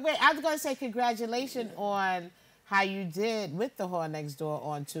minute. Wait, I was going to say congratulations on how you did with The Whore Next Door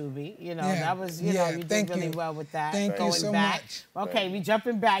on Tubi. You know, that was, you know, you did really well with that. Thank you so much. Okay, we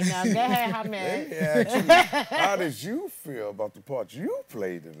jumping back now. Go ahead, Hamid. Let me ask you, how did you feel about the part you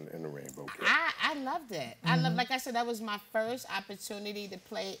played in The Rainbow Killer? I loved it. I love, like I said, that was my first opportunity to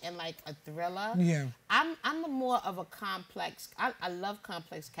play in like a thriller. Yeah. I'm a more of a complex. I love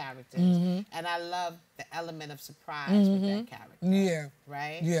complex characters, and I love the element of surprise with that character. Yeah.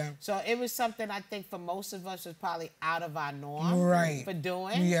 Right. Yeah. So it was something I think for most of us was probably out of our norm for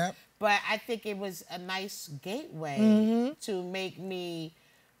doing. Yep. But I think it was a nice gateway to make me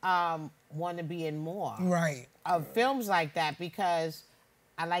want to be in more of films like that, because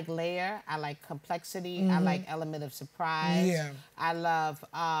I like layer, I like complexity, I like element of surprise. Yeah. I love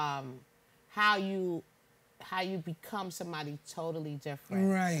how you how you become somebody totally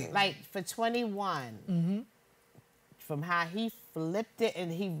different. Right. Like for 21, from how he flipped it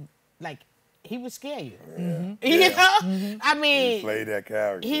and he would scare you. You know? I mean, he played that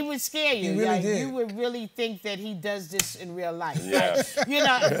character. He would scare you. He really did. You would really think that he does this in real life. Yes. Like, you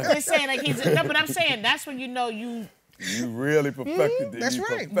know, just saying like he's no, but I'm saying that's when you know you really perfected it. That's you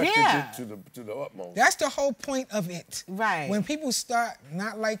right. Perfected it to the utmost. That's the whole point of it. Right. When people start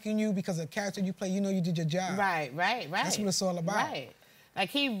not liking you because of the character you play, you know you did your job. Right. That's what it's all about. Right. Like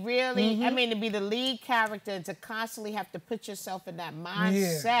he really, I mean, to be the lead character, to constantly have to put yourself in that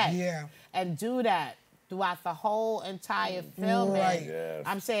mindset and do that throughout the whole entire film. Right. Yes.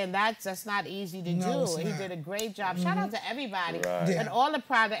 I'm saying that's not easy to do. He did a great job. Shout out to everybody. Right. And all the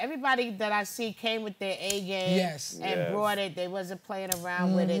product, everybody that I see came with their A game and brought it. They wasn't playing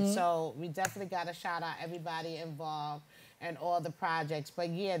around with it. So we definitely got to shout out everybody involved and all the projects. But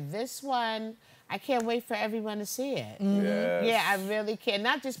yeah, this one, I can't wait for everyone to see it. Yes. Yeah, I really can.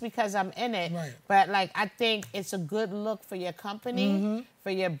 Not just because I'm in it, but like I think it's a good look for your company, for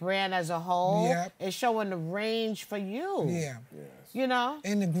your brand as a whole. Yep. It's showing the range for you. Yeah. You know?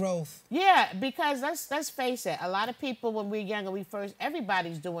 And the growth. Yeah, because let's face it, a lot of people when we're younger,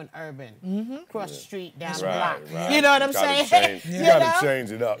 everybody's doing urban. Cross the street, down the block. Right. You know what I'm saying? You gotta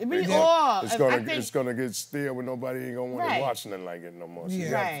change it up. We all. It's gonna get stale when nobody ain't gonna want to watch nothing like it no more. So you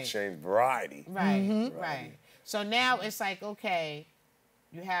have to change variety. Right. So now it's like, okay,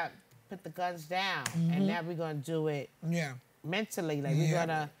 you have put the guns down, and now we're gonna do it mentally. Like we're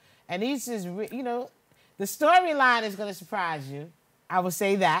gonna, and these is, you know, the storyline is gonna surprise you. I would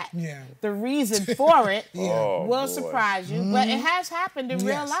say that. Yeah. The reason for it Oh, will boy. surprise you, but it has happened in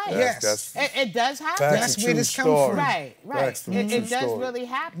real life. Yes. It does happen. That's where this comes from. Right. That's the It true does story. really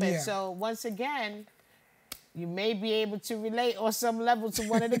happen. Yeah. So once again, you may be able to relate on some level to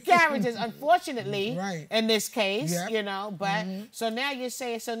one of the characters, unfortunately, in this case, you know. But so now you're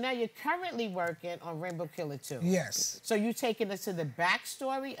saying, so now you're currently working on Rainbow Killer 2. Yes. So you taking us to the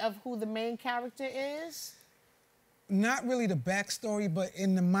backstory of who the main character is? Not really the backstory, but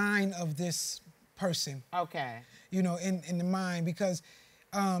in the mind of this person. Okay. You know, in the mind, because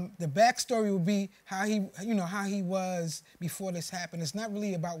the backstory would be how he, you know, how he was before this happened. It's not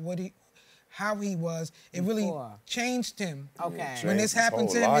really about how he was. It really changed him. Okay. When this happened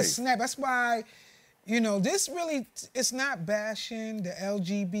to him, life. it snapped. That's why, you know, this really, it's not bashing the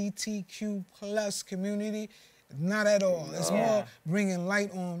LGBTQ plus community. Not at all. It's more bringing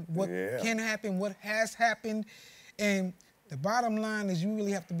light on what can happen, what has happened. And the bottom line is you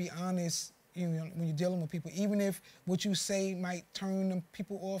really have to be honest, you know, when you're dealing with people. Even if what you say might turn them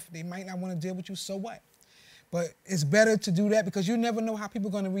people off, they might not want to deal with you, so what? But it's better to do that because you never know how people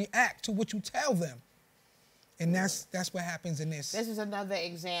are going to react to what you tell them. And that's what happens in this. This is another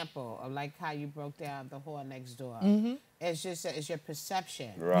example of like how you broke down the whore next door. It's just it's your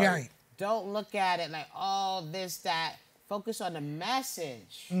perception. Right. Don't look at it like, oh, this, that. Focus on the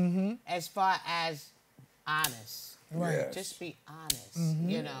message as far as honest. Right. Yes. Just be honest,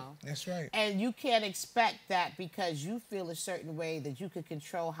 you know. That's right. And you can't expect that because you feel a certain way that you could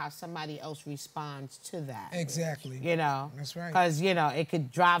control how somebody else responds to that. Exactly. You know. That's right. Because, you know, it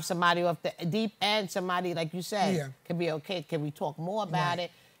could drive somebody off the deep end. Somebody, like you said, could be okay. Can we talk more about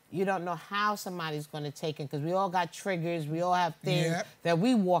it? You don't know how somebody's going to take it because we all got triggers. We all have things that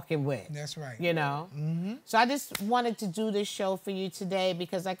we walking with. That's right. You know? So I just wanted to do this show for you today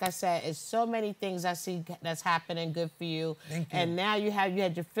because, like I said, it's so many things I see that's happening good for you. Thank you. And now you had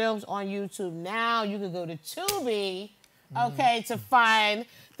your films on YouTube. Now you can go to Tubi, okay, to find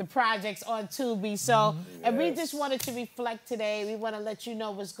the projects on Tubi. So, and we just wanted to reflect today. We want to let you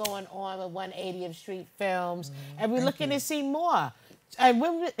know what's going on with 180th Street Films. And we're looking to see more. And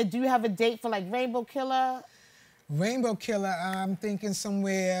when do you have a date for like Rainbow Killer? Rainbow Killer, I'm thinking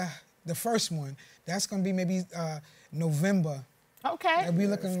somewhere, the first one, that's going to be maybe November. Okay. I'll be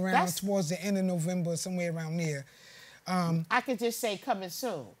looking around towards the end of November, somewhere around there. I could just say coming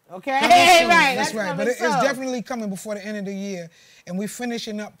soon, okay? Coming soon, Right, that's right. But it's soon. definitely coming before the end of the year. And we're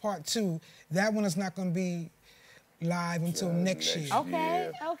finishing up part 2. That one is not going to be live until next year.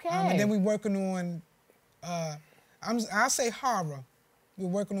 Okay, okay. And then we're working on, I'll say horror. We're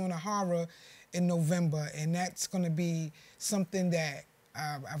working on a horror in November, and that's going to be something that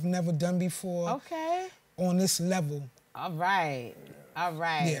I've never done before. Okay. On this level. All right. All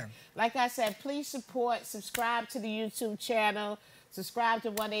right. Yeah. Like I said, please subscribe to the YouTube channel, subscribe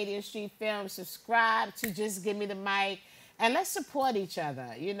to 180th Street Films, subscribe to Just Give Me the Mic, and let's support each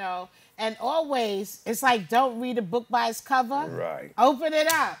other, you know. And always, it's like, don't read a book by its cover. Right. Open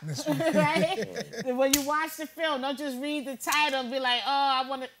it up. That's right? And when you watch the film, don't just read the title and be like, oh, I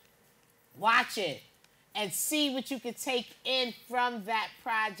want to watch it. and see what you can take in from that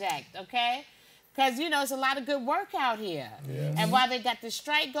project, okay? Because, you know, it's a lot of good work out here. Yes. And while they got the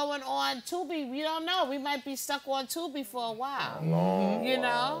strike going on, Tubi, we don't know. We might be stuck on Tubi for a while. You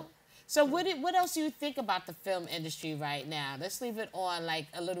know? So what else do you think about the film industry right now? Let's leave it on, like,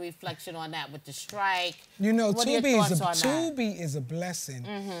 a little reflection on that with the strike. You know, what Tubi is a blessing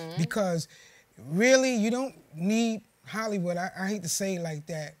because really you don't need Hollywood. I hate to say it like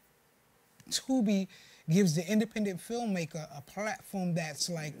that. Tubi gives the independent filmmaker a platform that's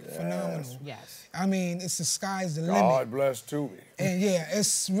like phenomenal. Yes. I mean, it's the sky's the limit. God bless Tubi. And yeah,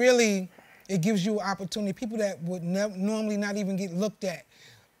 it's really, it gives you opportunity. People that would normally not even get looked at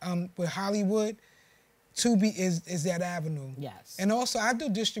with Hollywood, Tubi is that avenue. Yes. And also, I do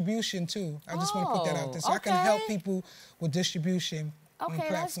distribution too. I just want to put that out there. So I can help people with distribution on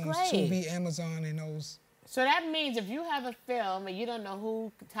platforms, Tubi, Amazon, and those. So that means if you have a film and you don't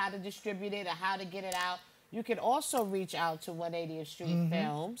know how to distribute it or how to get it out, you can also reach out to 180th Street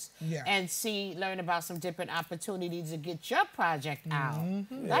Films and learn about some different opportunities to get your project out.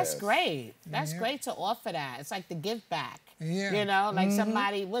 That's great. That's great to offer that. It's like the give back. You know, like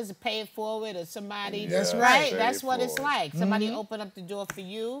somebody was pay it forward or somebody. That's right. That's what it's like. Somebody open up the door for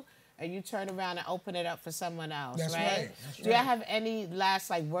you, and you turn around and open it up for someone else, That's right? That's Do you have any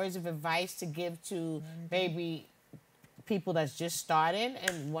last words of advice to give to maybe people that's just starting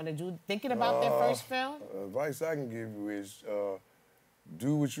and want to thinking about their first film? Advice I can give you is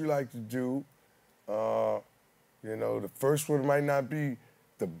do what you like to do. You know, the first one might not be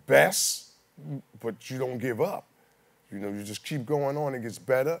the best, but you don't give up. You know, you just keep going on. It gets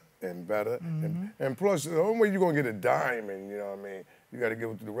better and better. And plus, the only way you're going to get a diamond, you know what I mean, you got to get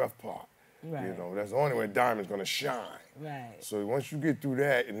through the rough part. Right. You know, that's the only way a diamond's going to shine. Right. So once you get through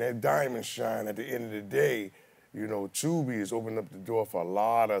that and that diamond shine at the end of the day, you know, Tubi has opened up the door for a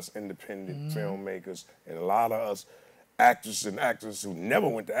lot of us independent filmmakers and a lot of us actors and actors who never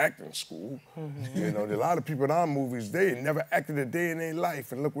went to acting school. You know, there are a lot of people in our movies, they never acted a day in their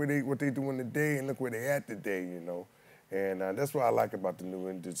life, and look what they doing today, and look where they at today, you know. And that's what I like about the new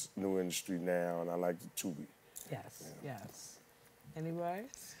industry now, and I like the Tubi. Yes, yes. Any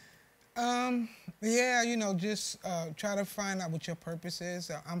words? Yeah, you know, just try to find out what your purpose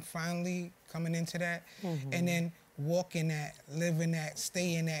is. I'm finally coming into that, and then walk in that, live in that,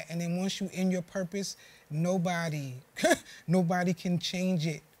 stay in that, and then once you're in your purpose, nobody can change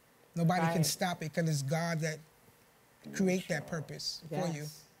it. Nobody can stop it because it's God that create that purpose for you.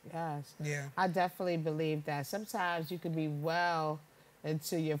 Yes. Yeah. I definitely believe that. Sometimes you could be well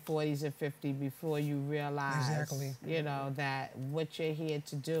into your 40s and 50s before you realize, you know, that what you're here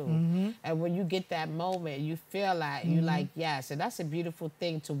to do. And when you get that moment, you feel like, you like, yes. And that's a beautiful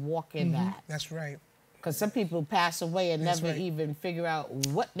thing to walk in that. That's right. Because some people pass away and never even figure out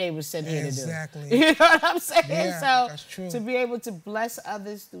what they were sent here to do. You know what I'm saying? Yeah, so that's true. To be able to bless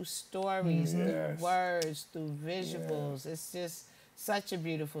others through stories, through words, through visuals, it's just such a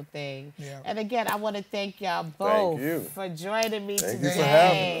beautiful thing. And again, I want to thank y'all both for joining me today. Thank you for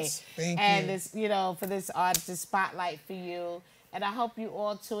having us. And this, you know, for this artist spotlight for you. And I hope you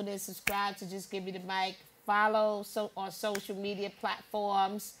all tune in, subscribe to Just Give Me the Mic, follow on social media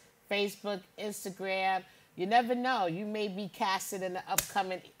platforms, Facebook, Instagram. You never know. You may be casted in the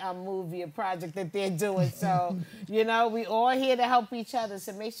upcoming movie or project that they're doing. So, you know, we all here to help each other.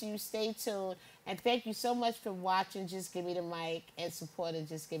 So make sure you stay tuned. And thank you so much for watching Just Give Me the Mic and supporting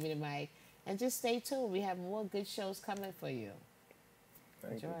Just Give Me the Mic. And just stay tuned. We have more good shows coming for you.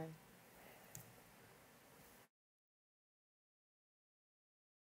 Thank you. Enjoy.